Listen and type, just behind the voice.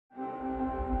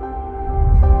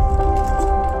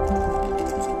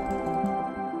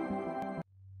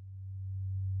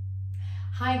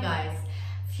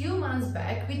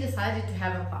we decided to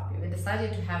have a puppy. We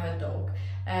decided to have a dog,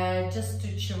 just to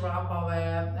cheer up our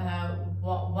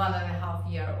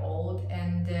 1.5-year-old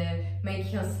and make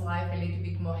his life a little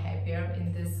bit more happier in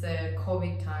this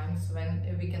COVID times when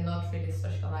we cannot really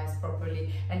socialize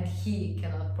properly and he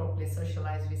cannot properly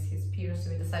socialize with his peers.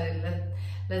 So we decided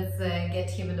let's get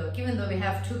him a dog, even though we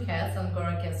have 2 cats,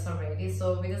 Angora cats already.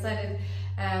 So we decided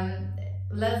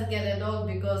let's get a dog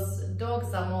because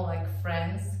dogs are more like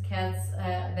friends. Cats,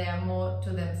 they are more to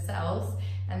themselves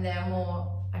and they are more,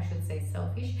 I should say,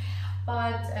 selfish.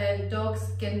 But dogs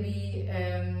can be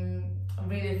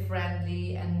really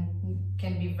friendly and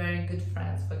can be very good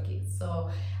friends for kids. So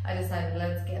I decided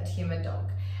let's get him a dog.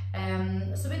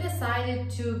 So we decided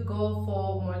to go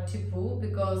for Maltipoo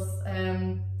because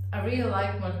I really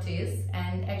like Maltese,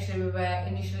 and actually we were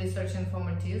initially searching for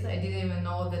Maltese. I didn't even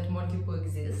know that Maltipoo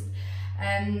exists,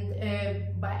 and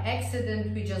by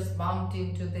accident we just bumped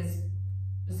into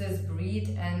this breed,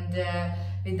 and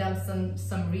we done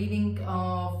some reading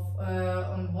of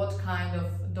on what kind of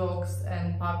dogs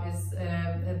and puppies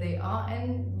they are,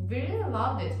 and we really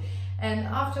loved it. And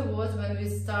afterwards, when we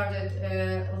started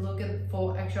looking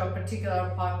for actually a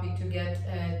particular puppy to get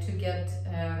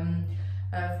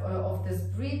of this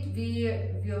breed,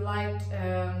 we liked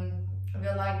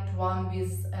one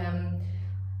with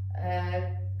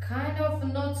kind of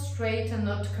not straight and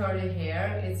not curly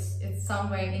hair. It's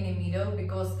somewhere in the middle,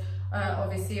 because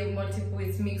obviously Maltipoo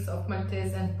is mix of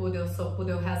Maltese and Poodle, so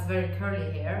Poodle has very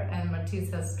curly hair and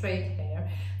Maltese has straight hair.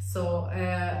 So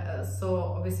so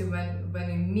obviously when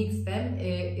we mix them,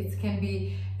 it can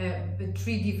be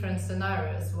 3 different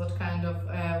scenarios what kind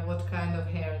of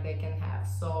hair they can have.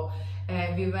 So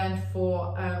we went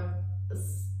for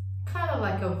kind of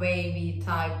like a wavy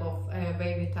type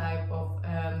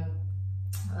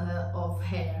of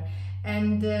hair,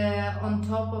 and on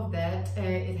top of that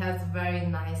it has very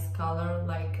nice color,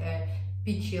 like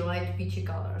light peachy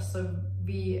color. So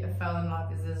we fell in love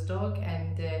with this dog,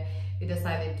 and we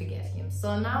decided to get him.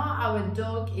 So now our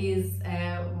dog is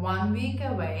 1 week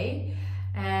away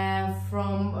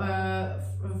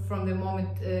from the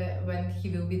moment when he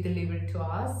will be delivered to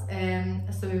us.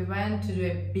 So we went to do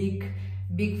a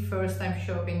big first time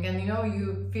shopping, and you know,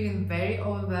 you're feeling very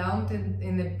overwhelmed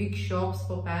in the big shops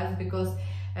for pets, because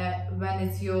when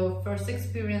it's your first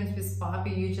experience with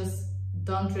puppy, you just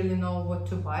don't really know what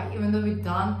to buy, even though we've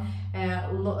done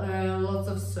lots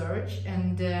of search,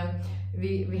 and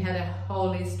we had a whole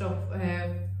list of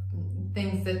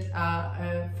things that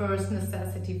are first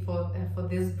necessity for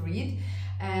this breed.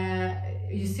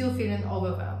 You're still feeling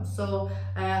overwhelmed. So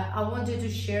I wanted to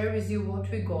share with you what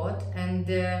we got, and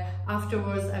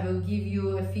afterwards I will give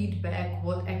you a feedback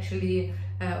what actually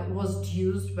was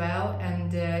used well,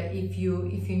 and if you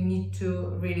need to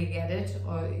really get it,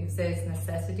 or if there is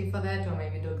necessity for that, or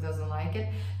maybe dog doesn't like it.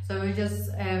 So I will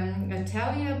just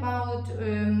tell you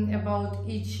about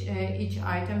each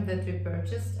item that we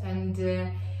purchased,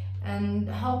 and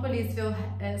hopefully it will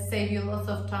save you lots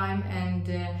of time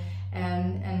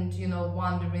and you know,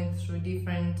 wandering through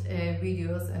different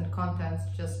videos and contents,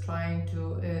 just trying to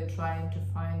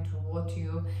find what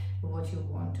you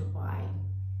want to buy.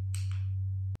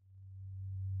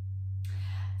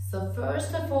 So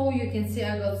first of all, you can see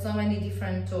I got so many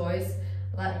different toys.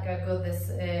 Like I got this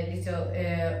little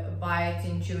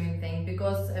biting chewing thing,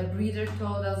 because a breeder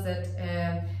told us that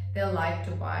they like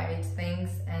to bite things,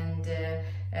 and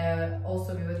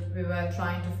also we were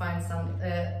trying to find some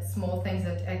small things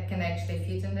that can actually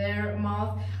fit in their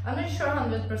mouth. I'm not sure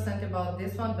 100% about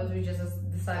this one, but we just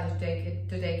decided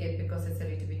to take it because it's a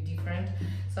little bit different.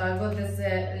 So I got this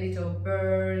little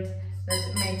bird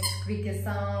that makes squeaky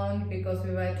sound, because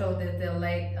we were told that they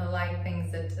like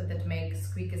things that make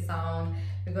squeaky sound.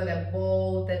 We got a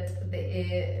ball that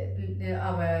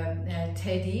our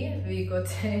Teddy, we got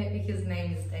his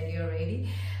name is Teddy already.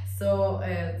 So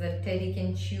the Teddy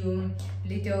can chew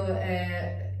little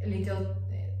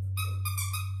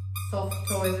soft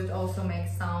toys that also make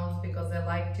sounds, because they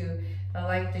like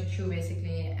to chew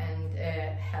basically and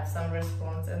have some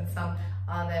response, and some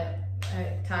other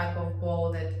type of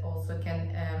ball that also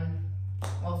can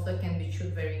be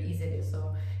chewed very easily,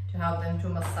 so to help them to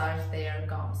massage their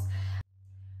gums.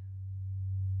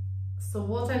 So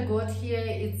what I got here,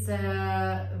 it's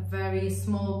a very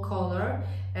small collar.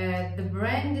 The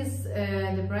brand is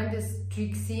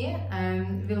Trixie,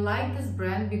 and we like this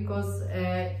brand because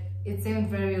it seems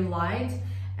very light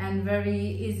and very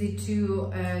easy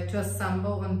to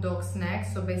assemble on dog's neck.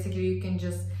 So basically you can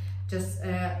just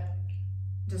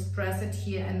press it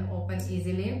here and open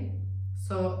easily.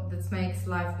 So that makes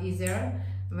life easier.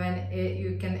 when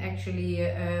you can actually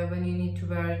when you need to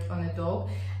wear it on a dog.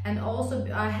 And also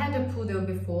I had a poodle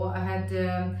before. I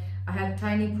had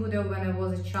tiny poodle when I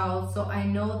was a child, so I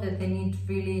know that they need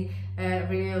really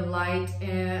really light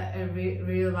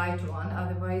really light one,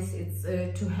 otherwise it's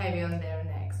too heavy on their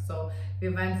necks. So we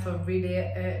went for really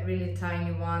really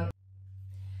tiny one.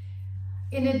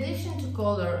 In addition to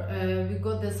collar, we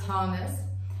got this harness,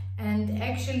 and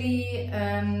actually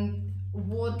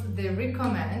what they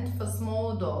recommend for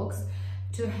small dogs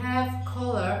to have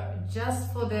collar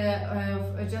just for the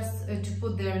to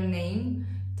put their name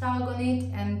tag on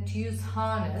it, and to use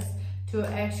harness to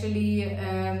actually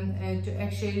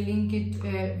link it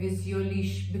with your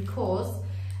leash, because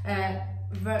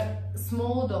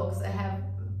small dogs have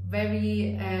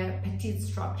very petite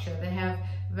structure. They have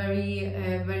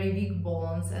very weak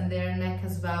bones, and their neck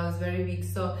as well is very weak.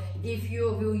 So if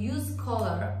you will use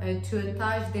collar to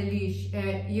attach the leash,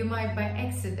 you might by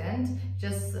accident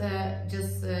just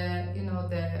you know,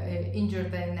 injure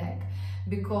their neck,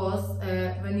 because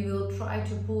when you will try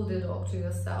to pull the dog to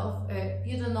yourself,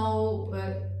 you don't know,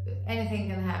 anything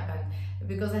can happen,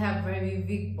 because they have very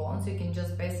weak bones. You can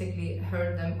just basically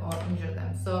hurt them or injure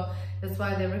them. So that's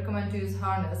why they recommend to use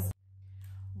harness.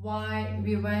 Why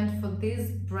we went for this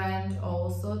brand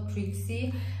also,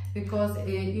 Trixie, because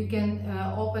you can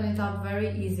open it up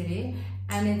very easily,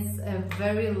 and it's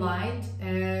very light,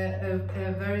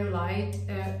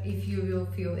 if you will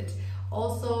feel it.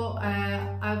 Also,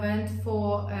 I went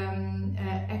for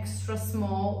extra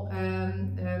small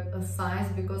size,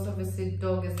 because obviously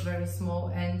dog is very small,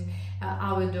 and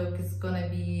our dog is gonna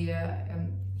be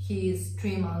he is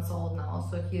 3 months old now,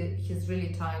 so he's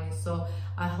really tiny. So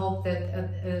I hope that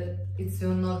it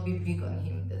will not be big on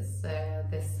him, this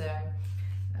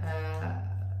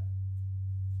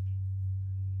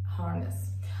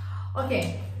harness.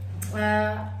 Okay,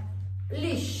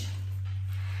 leash.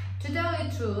 To tell you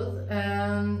the truth,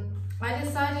 I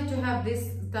decided to have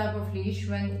this type of leash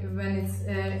when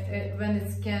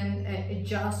it can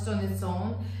adjust on its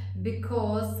own,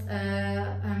 because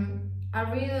I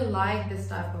really like this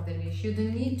type of the leash. You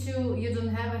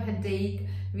don't have a headache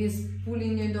with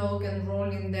pulling your dog and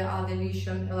rolling the other leash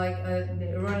on, like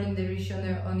rolling the leash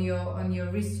on your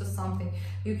wrist or something.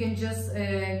 You can just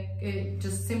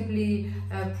simply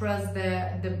press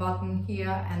the button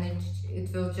here, and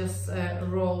it will just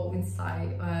roll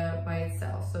inside by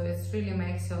itself. So it really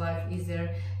makes your life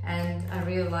easier, and I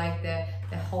really like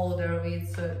the holder of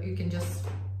it. So you can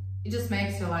it just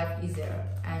makes your life easier,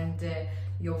 and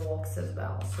your walks as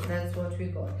well. So that's what we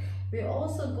got. We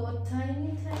also got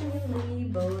tiny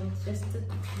labels just to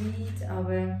treat our,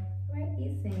 where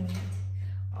is it?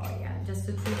 Oh yeah, just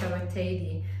to treat our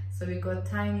Teddy. So we got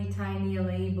tiny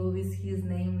label with his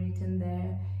name written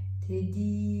there,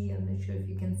 Teddy. I'm not sure if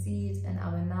you can see it, and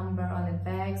our number on the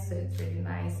back. So it's really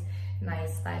nice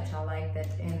touch. I like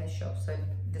that in the shop, so I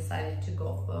decided to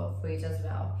go for it as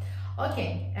well.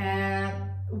 Okay,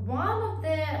 one of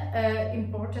the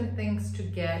important things to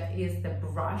get is the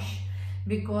brush,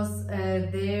 because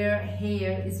their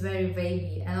hair is very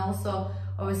wavy, and also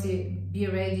obviously be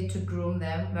ready to groom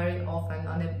them very often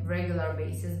on a regular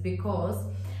basis, because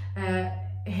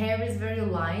hair is very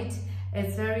light.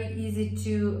 It's very easy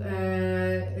to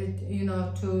you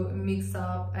know, to mix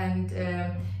up and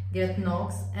get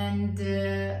knocks, and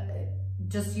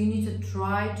just you need to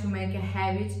try to make a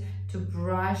habit to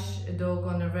brush a dog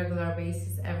on a regular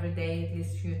basis every day, at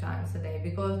least a few times a day,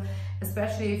 because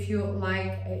especially if you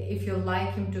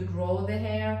like him to grow the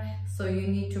hair, so you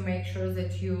need to make sure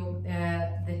that you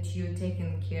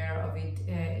taking care of it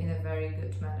in a very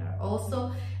good manner.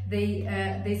 Also, they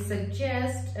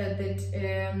suggest that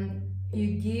you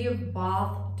give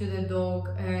bath to the dog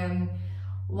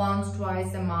once,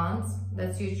 twice a month.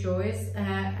 That's your choice,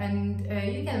 and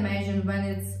you can imagine when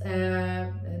it's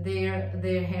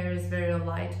their hair is very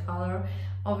light color.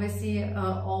 Obviously,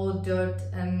 all dirt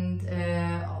and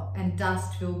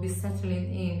dust will be settling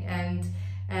in, and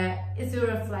it will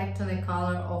reflect on the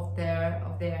color of their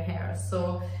hair.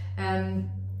 So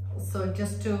so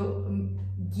just to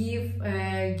give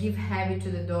habit to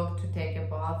the dog to take a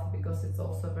bath, because it's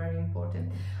also very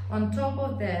important. On top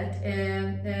of that,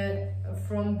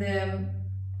 from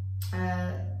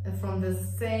the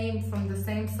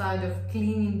same side of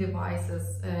cleaning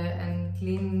devices and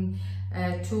cleaning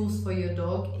tools for your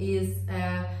dog is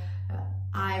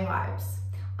eye wipes.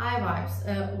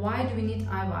 Why do we need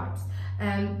eye wipes?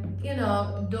 You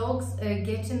know, dogs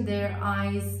get in their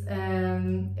eyes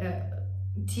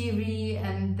teary,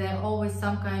 and there's always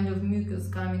some kind of mucus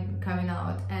coming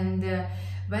out, and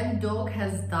when dog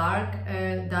has dark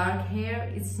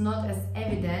hair, it's not as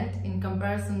evident in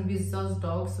comparison with those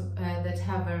dogs that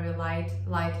have very light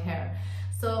hair.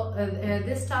 So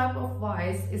this type of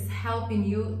wipes is helping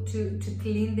you to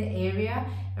clean the area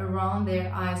around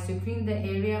their eyes, to clean the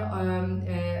area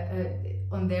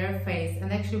on their face.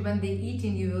 And actually when they're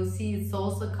eating, you will see it's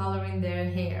also coloring their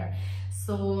hair.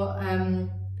 So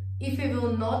if you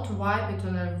will not wipe it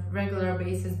on a regular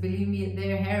basis, believe me,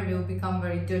 their hair will become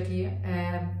very dirty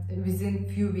within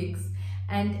few weeks.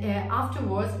 And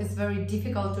afterwards, it's very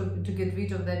difficult to get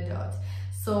rid of that dirt.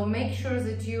 So make sure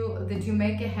that you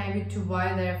make a habit to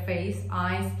wipe their face,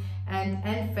 eyes,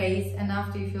 and face, and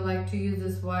after, if you like to use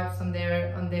this wipes on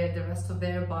the rest of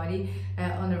their body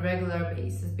on a regular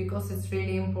basis, because it's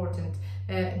really important.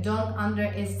 Don't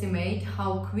underestimate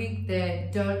how quick the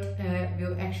dirt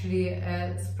will actually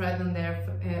spread on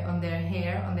their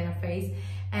hair, on their face,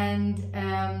 and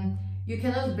you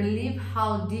cannot believe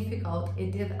how difficult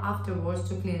it is afterwards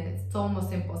to clean it. It's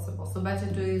almost impossible. So better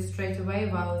do it straight away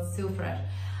while it's still fresh.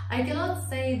 I cannot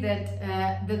say that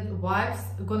that wipes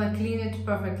gonna clean it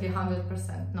perfectly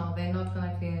 100%. No, they're not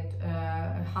gonna clean it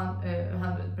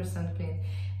 100% clean.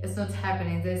 It's not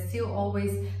happening. There's still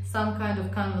always some kind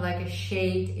of like a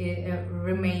shade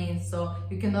remains, so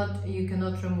you cannot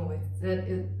remove it.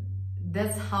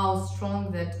 That's how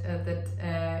strong that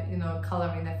you know,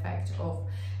 coloring effect of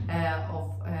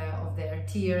their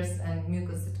tears and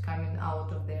mucus that coming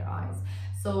out of their eyes.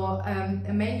 So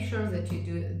make sure that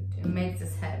you make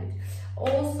this habit.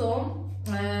 Also,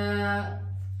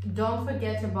 don't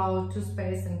forget about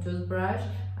toothpaste and toothbrush.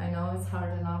 I know it's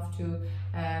hard enough to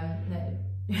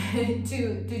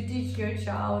to teach your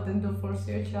child and to force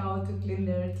your child to clean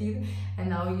their teeth, and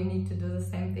now you need to do the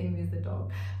same thing with the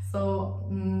dog. So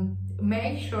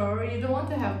make sure you don't want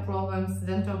to have problems,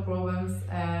 dental problems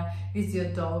with your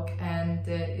dog, and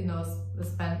you know,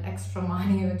 spend extra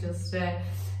money or just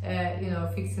you know,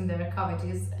 fixing their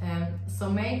cavities. So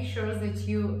make sure that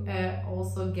you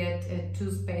also get a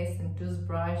toothpaste and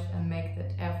toothbrush and make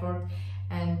that effort,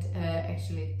 and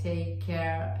actually take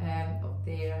care of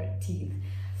their teeth.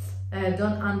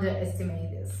 Don't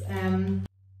underestimate this.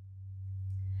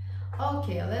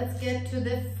 Okay, let's get to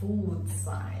the food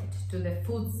side, to the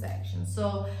food section.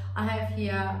 So I have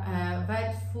here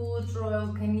wet food,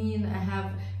 Royal Canin. I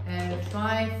have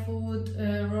dry food,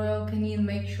 Royal Canin.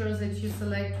 Make sure that you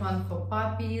select one for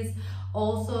puppies.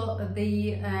 Also,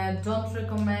 they don't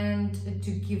recommend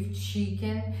to give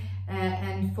chicken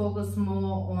and focus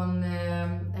more on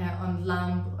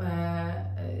lamb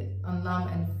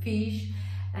and fish.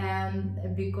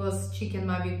 Because chicken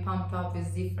might be pumped up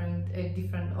with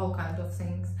different all kinds of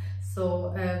things.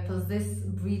 So because this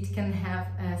breed can have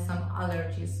some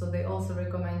allergies, so they also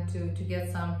recommend to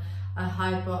get some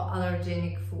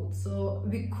hypoallergenic food. So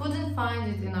we couldn't find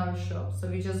it in our shop, so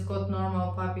we just got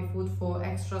normal puppy food for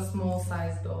extra small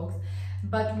size dogs.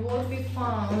 But what we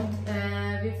found,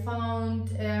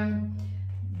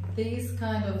 this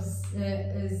kind of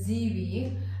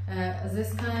Zivi.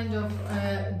 This kind of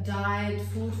diet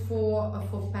food for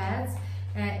pets.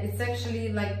 It's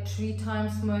actually like 3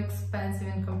 times more expensive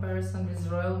in comparison with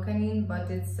Royal Canin,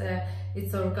 but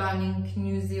it's organic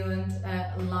New Zealand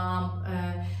lamb,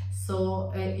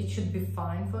 so it should be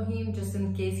fine for him, just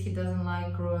in case he doesn't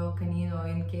like Royal Canin, or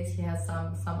in case he has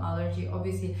some allergy.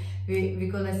 Obviously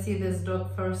we're gonna see this dog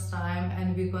first time,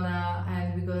 and we're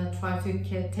gonna try to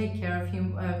take care of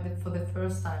him for the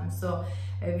first time. So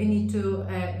we need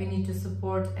to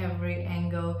support every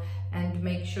angle and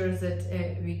make sure that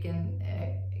we can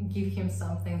give him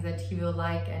something that he will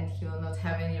like, and he will not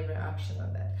have any reaction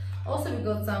on that. Also, we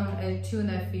got some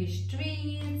tuna fish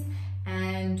treats,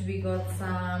 and we got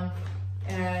some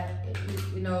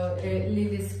you know,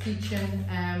 Lily's Kitchen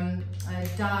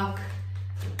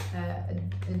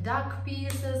duck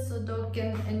pieces, so dog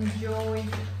can enjoy.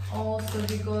 Also,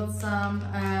 we got some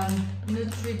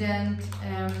Nutrident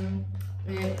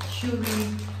chewy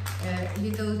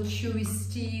little chewy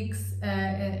sticks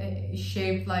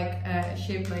shaped like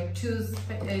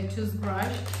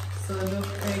toothbrush, so dog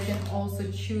can also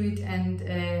chew it and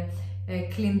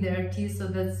clean their teeth. So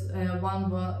that's one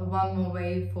more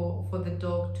way for the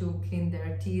dog to clean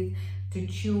their teeth, to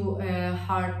chew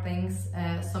hard things.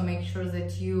 So make sure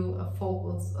that you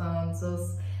focus on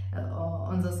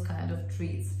those kind of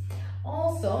treats.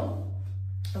 Also,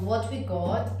 what we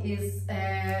got is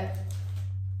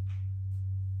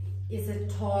a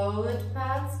toilet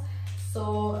pads.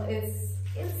 So it's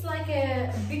it's like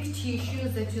a big tissue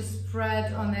that you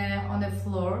spread on a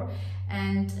floor,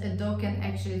 and a dog can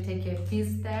actually take a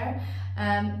piece there.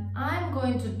 I'm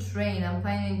planning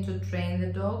to train the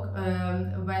dog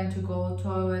when to go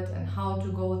toilet and how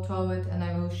to go toilet, and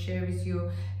I will share with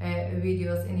you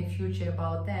videos in the future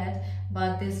about that.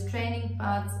 But this training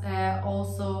parts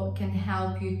also can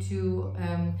help you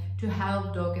to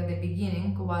help dog at the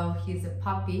beginning while he's a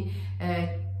puppy,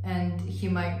 and he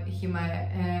might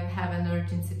have an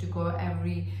urgency to go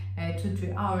every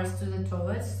 2-3 hours to the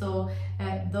toilet. So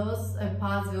those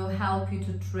parts will help you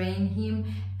to train him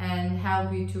and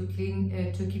help you to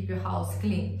keep your house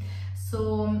clean.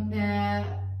 So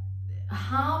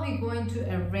how we're going to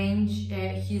arrange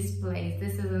his place,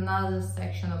 this is another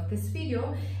section of this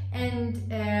video. And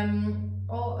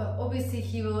obviously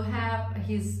he will have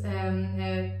his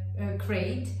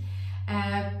crate.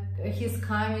 He's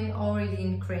coming already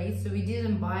in crate, so we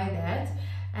didn't buy that.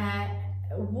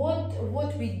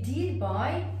 What we did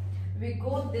buy, we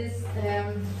got this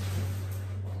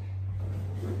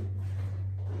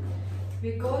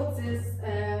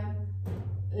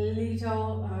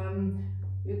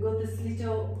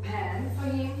little pan for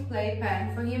him, play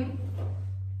pan for him,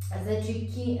 that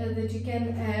you can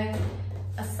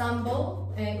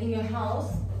assemble in your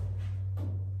house.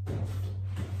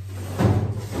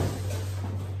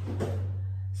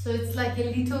 So it's like a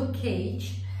little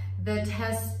cage that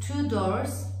has 2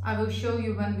 doors. I will show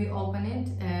you when we open it.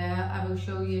 I will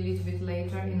show you a little bit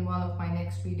later in one of my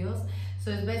next videos. So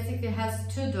it basically has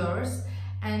 2 doors,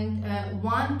 and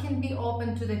one can be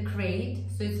open to the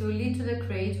crate. So it will lead to the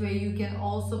crate where you can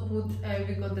also put,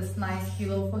 we got this nice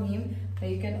pillow for him.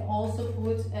 You can also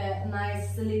put a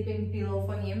nice sleeping pillow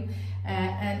for him,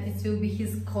 and it will be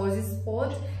his cozy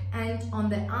spot. And on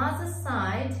the other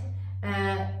side,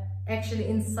 actually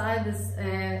inside this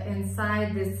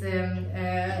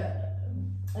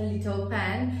little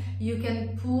pan, you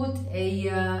can put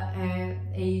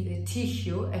a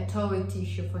tissue, a toilet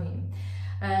tissue for him,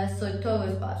 so a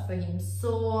toilet bath for him.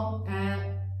 So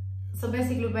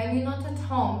basically, when you're not at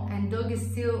home and dog is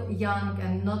still young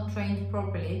and not trained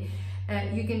properly,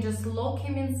 you can just lock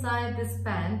him inside this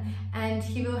pan, and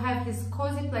he will have his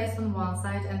cozy place on one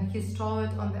side and his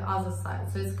toilet on the other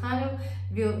side. So it's kind of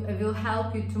will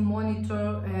help you to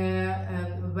monitor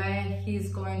where he's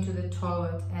going to the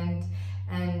toilet, and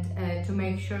to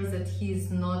make sure that he's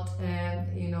not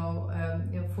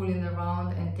fooling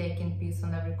around and taking piss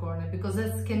on every corner, because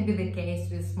that can be the case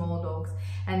with small dogs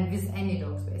and with any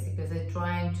dogs. Basically, they're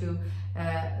trying to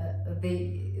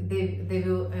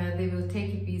they will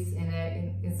take a piece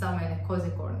in somewhere in a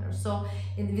cozy corner. So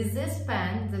with this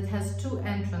pan that has 2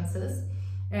 entrances,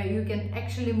 you can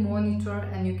actually monitor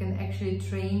and you can actually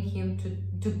train him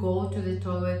to go to the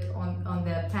toilet on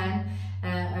the pan,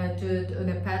 to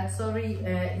the pad,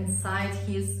 inside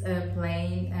his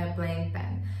playing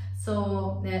pan.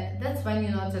 So that's when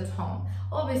you're not at home.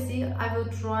 Obviously, I will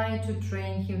try to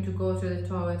train him to go to the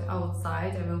toilet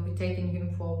outside. I will be taking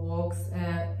him for walks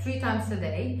 3 times a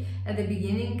day at the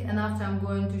beginning, and after I'm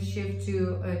going to shift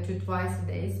to twice a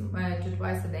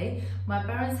day. My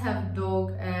parents have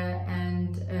dog,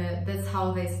 and that's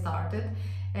how they started.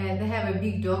 They have a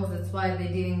big dog, that's why they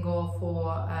didn't go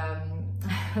for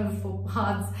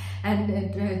pads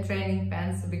and training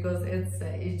pants, because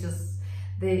it's just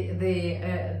they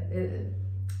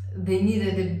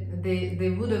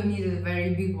would have needed a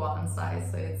very big one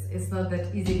size. So it's not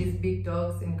that easy with big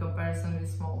dogs in comparison with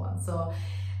small ones. So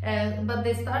but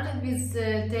they started with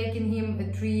taking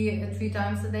him three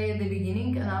times a day at the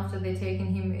beginning, and after they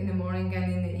taken him in the morning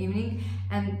and in the evening,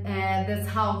 and that's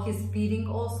how his feeding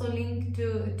also linked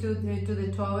to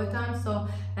the toilet time. So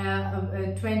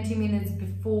 20 minutes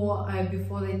before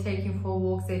they take him for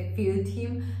walks, they feed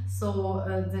him, so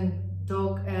then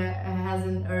dog has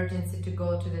an urgency to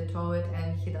go to the toilet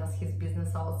and he does his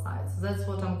business outside. So that's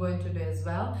what I'm going to do as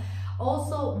well.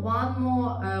 Also, one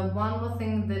more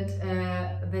thing that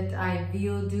I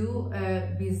will do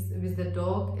with the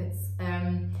dog, it's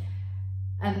and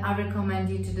I recommend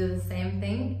you to do the same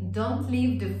thing. Don't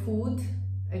leave the food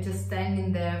just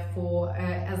standing there for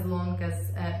as long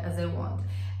as I want.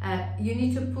 You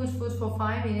need to put food for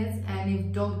 5 minutes, and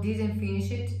if dog didn't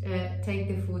finish it, take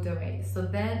the food away. So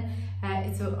then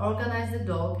it will organize the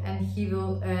dog, and he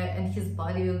will and his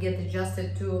body will get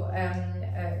adjusted to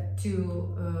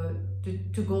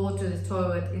go to the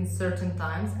toilet in certain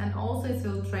times. And also it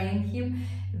will train him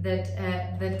that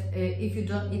if you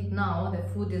don't eat now, the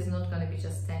food is not going to be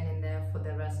just standing there for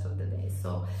the rest of the day.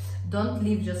 So don't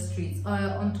leave just treats.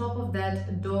 On top of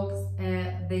that, dogs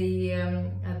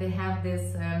they have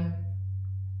this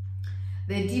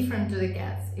they're different to the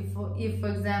cats. If for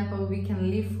example we can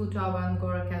leave food to our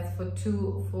Angora cats for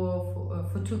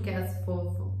two cats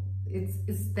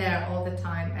it's there all the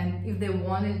time, and if they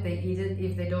want it they eat it,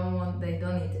 if they don't want they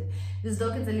don't eat it. This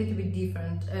dog is a little bit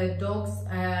different. Dogs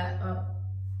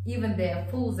even they are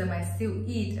full, they might still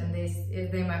eat, and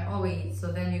they might overeat,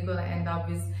 so then you're gonna end up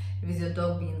with your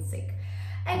dog being sick.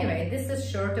 Anyway, this is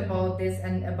short about this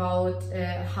and about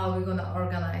how we're gonna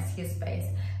organize his space.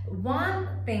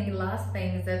 Last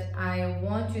thing that I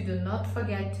want you to not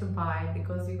forget to buy,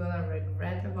 because you're gonna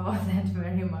regret about that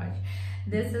very much.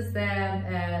 This is the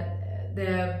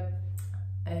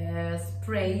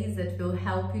sprays that will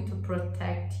help you to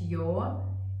protect your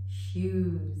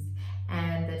shoes,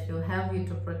 and that will help you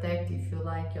to protect, if you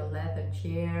like, your leather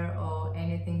chair or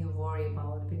anything you worry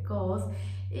about. Because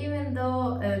even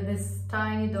though these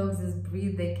tiny dogs, this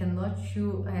breed, they cannot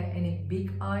chew any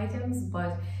big items,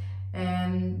 but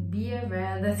be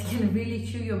aware that they can really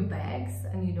chew your bags,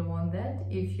 and you don't want that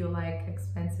if you like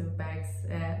expensive bags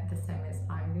the same as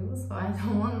I do. So I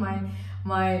don't want my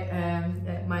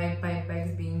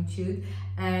bags being chewed,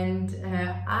 and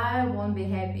I won't be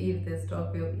happy if this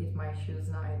dog will eat my shoes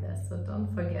neither. So don't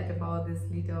forget about this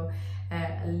little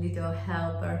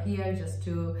helper here, just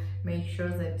to make sure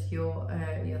that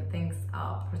your things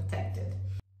are protected.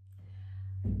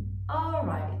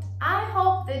 Alright, I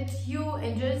hope that you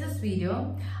enjoyed this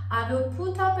video. I will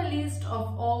put up a list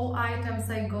of all items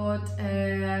I got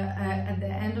at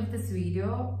the end of this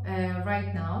video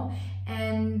right now,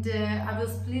 and I will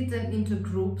split them into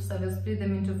groups. I will split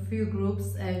them into a few groups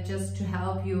just to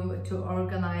help you to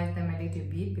organize them a little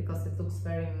bit, because it looks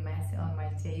very messy on my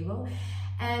table.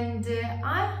 And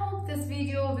I hope this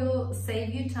video will save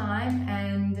you time,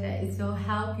 and it will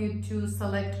help you to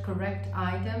select correct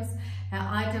items,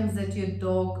 items that your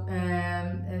dog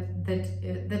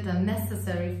that are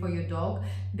necessary for your dog.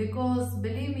 Because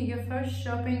believe me, your first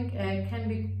shopping can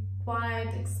be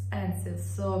quite expensive,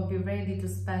 so be ready to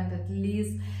spend at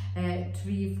least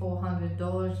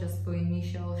 $300–400 just for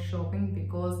initial shopping,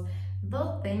 because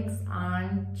those things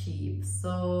aren't cheap.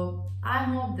 So I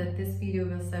hope that this video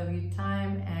will save you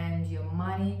time and your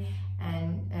money,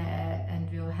 and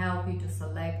will help you to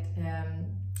select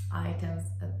items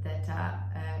that are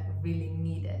really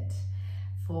needed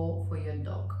for your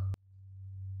dog.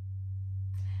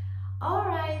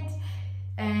 Alright,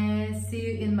 see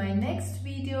you in my next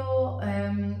video,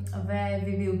 where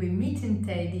we will be meeting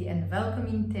Teddy and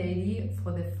welcoming Teddy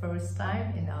for the first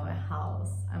time in our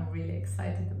house. I'm really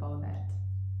excited about that.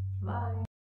 Bye!